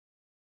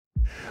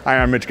Hi,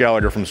 I'm Mitch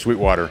Gallagher from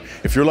Sweetwater.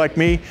 If you're like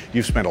me,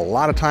 you've spent a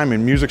lot of time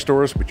in music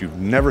stores, but you've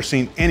never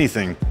seen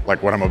anything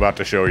like what I'm about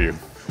to show you.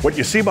 What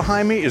you see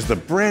behind me is the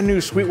brand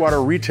new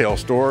Sweetwater retail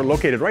store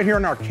located right here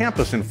on our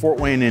campus in Fort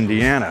Wayne,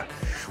 Indiana.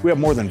 We have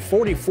more than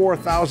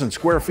 44,000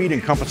 square feet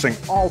encompassing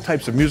all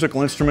types of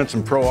musical instruments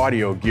and pro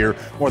audio gear,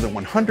 more than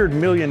 $100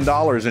 million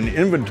in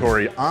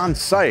inventory on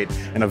site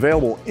and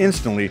available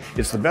instantly.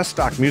 It's the best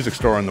stocked music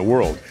store in the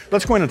world.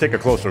 Let's go in and take a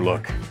closer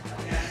look.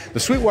 The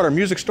Sweetwater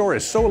Music Store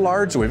is so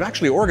large that we've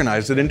actually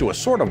organized it into a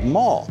sort of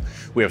mall.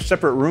 We have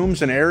separate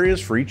rooms and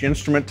areas for each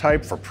instrument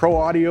type, for pro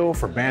audio,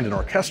 for band and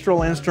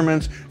orchestral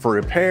instruments, for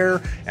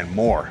repair, and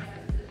more.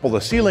 Well,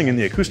 the ceiling in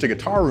the acoustic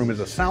guitar room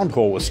is a sound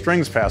hole with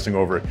strings passing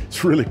over it.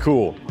 It's really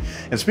cool.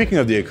 And speaking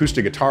of the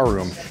acoustic guitar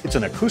room, it's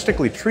an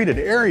acoustically treated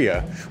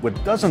area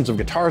with dozens of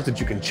guitars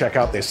that you can check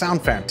out. They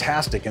sound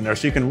fantastic in there,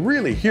 so you can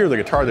really hear the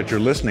guitar that you're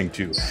listening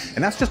to.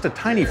 And that's just a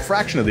tiny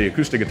fraction of the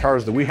acoustic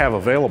guitars that we have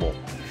available.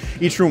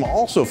 Each room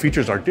also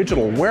features our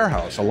digital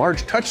warehouse, a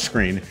large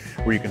touchscreen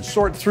where you can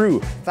sort through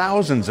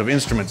thousands of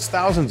instruments,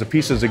 thousands of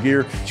pieces of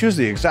gear, choose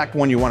the exact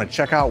one you want to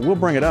check out, we'll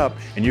bring it up,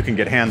 and you can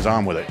get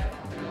hands-on with it.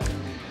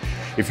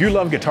 If you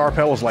love guitar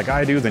pedals like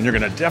I do, then you're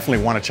going to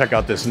definitely want to check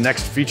out this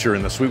next feature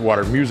in the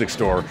Sweetwater Music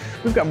Store.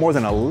 We've got more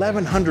than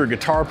 1,100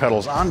 guitar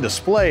pedals on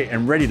display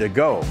and ready to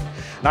go.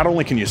 Not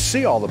only can you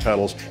see all the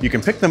pedals, you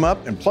can pick them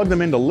up and plug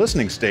them into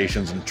listening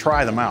stations and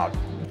try them out.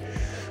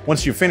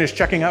 Once you finish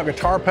checking out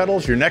guitar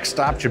pedals, your next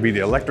stop should be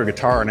the electric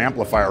guitar and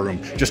amplifier room.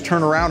 Just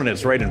turn around and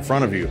it's right in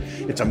front of you.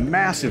 It's a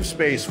massive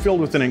space filled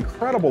with an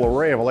incredible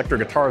array of electric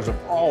guitars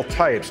of all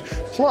types.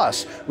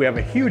 Plus, we have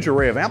a huge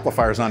array of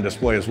amplifiers on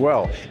display as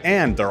well,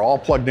 and they're all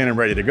plugged in and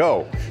ready to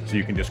go. So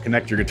you can just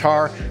connect your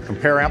guitar,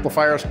 compare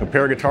amplifiers,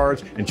 compare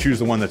guitars, and choose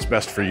the one that's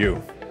best for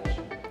you.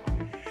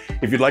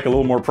 If you'd like a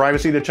little more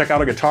privacy to check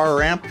out a guitar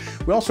or amp,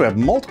 we also have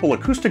multiple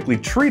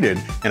acoustically treated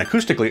and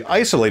acoustically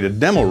isolated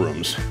demo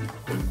rooms.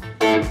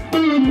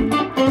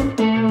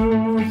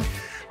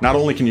 Not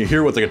only can you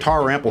hear what the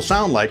guitar or amp will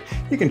sound like,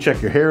 you can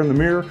check your hair in the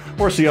mirror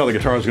or see how the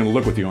guitar is going to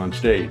look with you on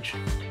stage.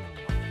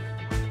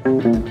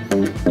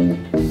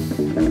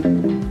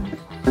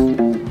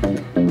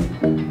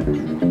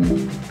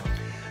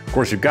 Of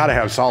course, you've got to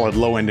have solid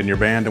low end in your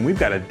band, and we've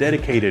got a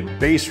dedicated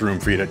bass room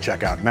for you to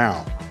check out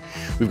now.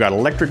 We've got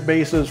electric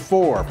basses,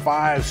 4,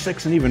 5,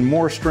 6, and even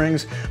more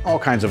strings, all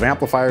kinds of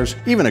amplifiers,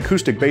 even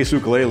acoustic bass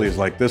ukuleles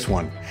like this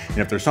one. And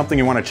if there's something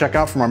you want to check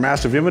out from our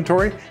massive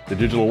inventory, the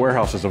digital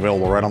warehouse is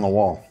available right on the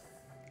wall.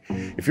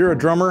 If you're a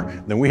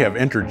drummer, then we have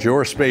entered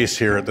your space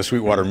here at the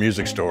Sweetwater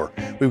Music Store.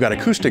 We've got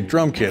acoustic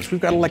drum kits,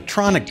 we've got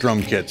electronic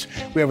drum kits,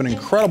 we have an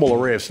incredible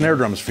array of snare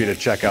drums for you to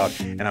check out,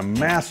 and a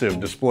massive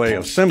display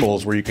of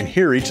cymbals where you can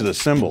hear each of the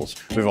cymbals.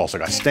 We've also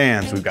got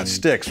stands, we've got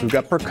sticks, we've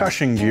got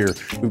percussion gear,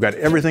 we've got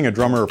everything a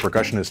drummer or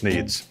percussionist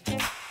needs.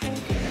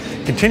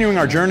 Continuing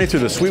our journey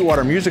through the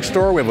Sweetwater Music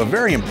Store, we have a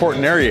very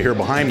important area here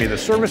behind me, the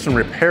Service and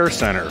Repair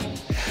Center.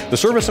 The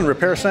Service and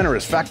Repair Center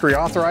is factory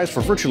authorized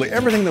for virtually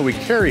everything that we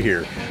carry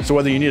here. So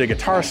whether you need a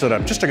guitar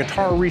setup, just a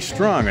guitar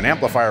restrung, an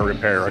amplifier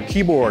repair, a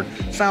keyboard,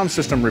 sound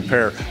system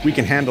repair, we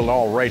can handle it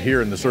all right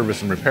here in the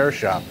Service and Repair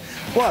shop.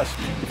 Plus,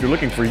 if you're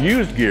looking for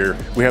used gear,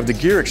 we have the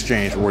Gear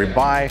Exchange where we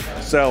buy,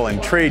 sell,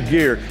 and trade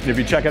gear. And if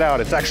you check it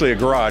out, it's actually a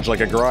garage,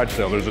 like a garage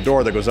sale. There's a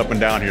door that goes up and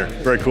down here.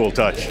 Very cool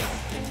touch.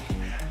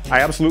 I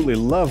absolutely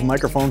love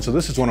microphones, so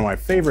this is one of my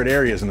favorite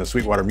areas in the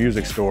Sweetwater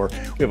Music Store.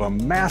 We have a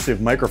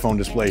massive microphone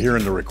display here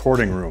in the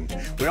recording room.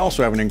 We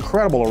also have an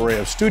incredible array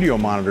of studio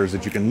monitors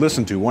that you can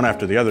listen to one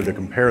after the other to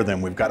compare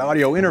them. We've got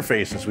audio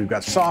interfaces, we've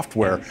got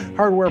software,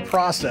 hardware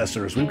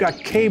processors, we've got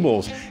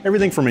cables.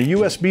 Everything from a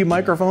USB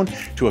microphone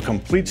to a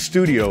complete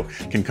studio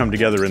can come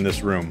together in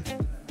this room.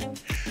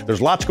 There's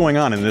lots going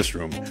on in this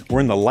room. We're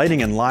in the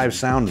lighting and live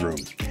sound room.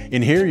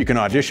 In here, you can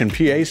audition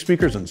PA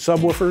speakers and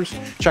subwoofers,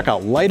 check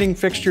out lighting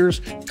fixtures,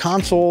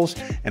 consoles,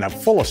 and a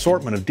full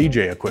assortment of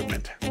DJ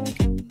equipment.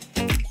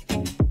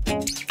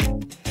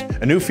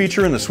 A new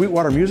feature in the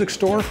Sweetwater Music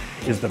Store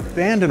is the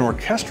band and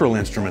orchestral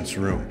instruments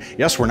room.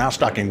 Yes, we're now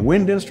stocking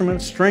wind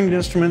instruments, stringed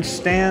instruments,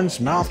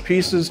 stands,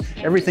 mouthpieces,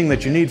 everything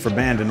that you need for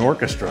band and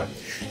orchestra.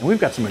 And we've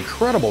got some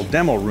incredible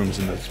demo rooms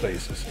in those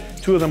spaces.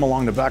 2 of them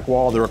along the back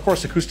wall. They're of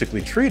course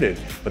acoustically treated,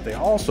 but they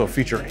also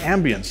feature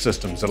ambient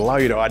systems that allow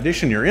you to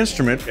audition your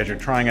instrument as you're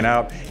trying it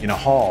out in a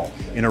hall,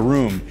 in a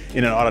room,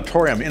 in an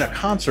auditorium, in a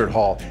concert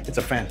hall. It's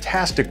a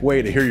fantastic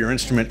way to hear your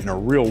instrument in a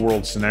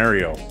real-world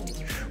scenario.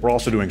 We're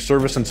also doing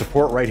service and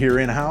support right here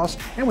in-house,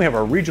 and we have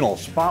our regional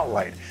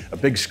spotlight, a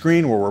big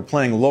screen where we're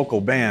playing local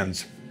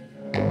bands.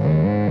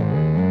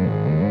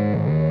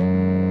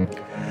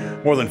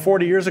 More than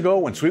 40 years ago,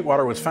 when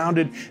Sweetwater was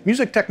founded,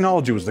 music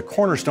technology was the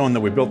cornerstone that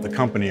we built the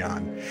company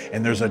on.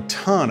 And there's a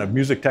ton of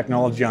music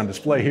technology on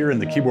display here in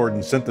the keyboard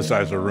and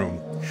synthesizer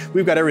room.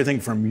 We've got everything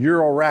from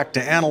Euro-rack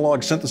to analog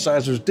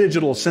synthesizers,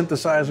 digital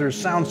synthesizers,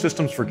 sound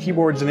systems for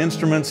keyboards and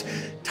instruments,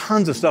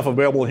 tons of stuff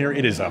available here.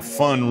 It is a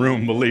fun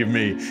room, believe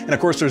me. And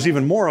of course, there's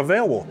even more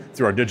available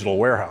through our digital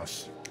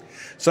warehouse.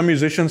 Some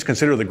musicians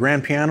consider the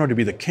grand piano to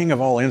be the king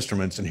of all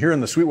instruments, and here in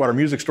the Sweetwater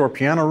Music Store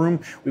piano room,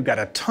 we've got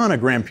a ton of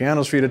grand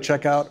pianos for you to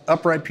check out,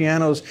 upright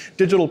pianos,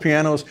 digital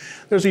pianos,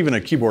 there's even a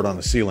keyboard on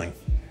the ceiling.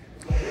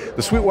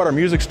 The Sweetwater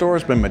Music Store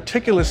has been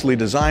meticulously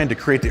designed to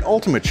create the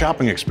ultimate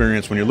shopping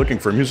experience when you're looking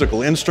for a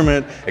musical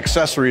instrument,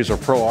 accessories, or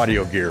pro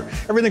audio gear.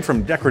 Everything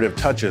from decorative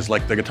touches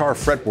like the guitar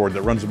fretboard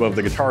that runs above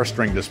the guitar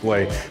string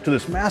display to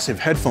this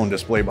massive headphone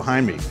display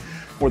behind me.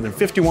 More than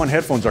 51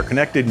 headphones are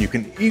connected and you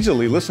can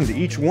easily listen to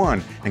each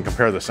one and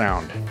compare the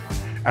sound.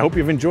 I hope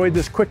you've enjoyed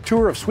this quick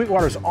tour of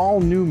Sweetwater's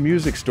all-new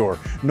music store.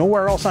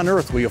 Nowhere else on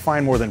earth will you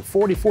find more than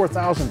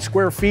 44,000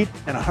 square feet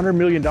and $100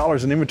 million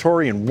in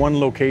inventory in one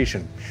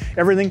location.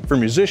 Everything for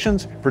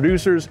musicians,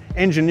 producers,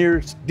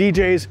 engineers,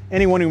 DJs,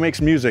 anyone who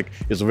makes music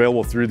is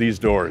available through these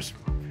doors.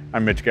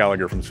 I'm Mitch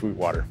Gallagher from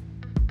Sweetwater.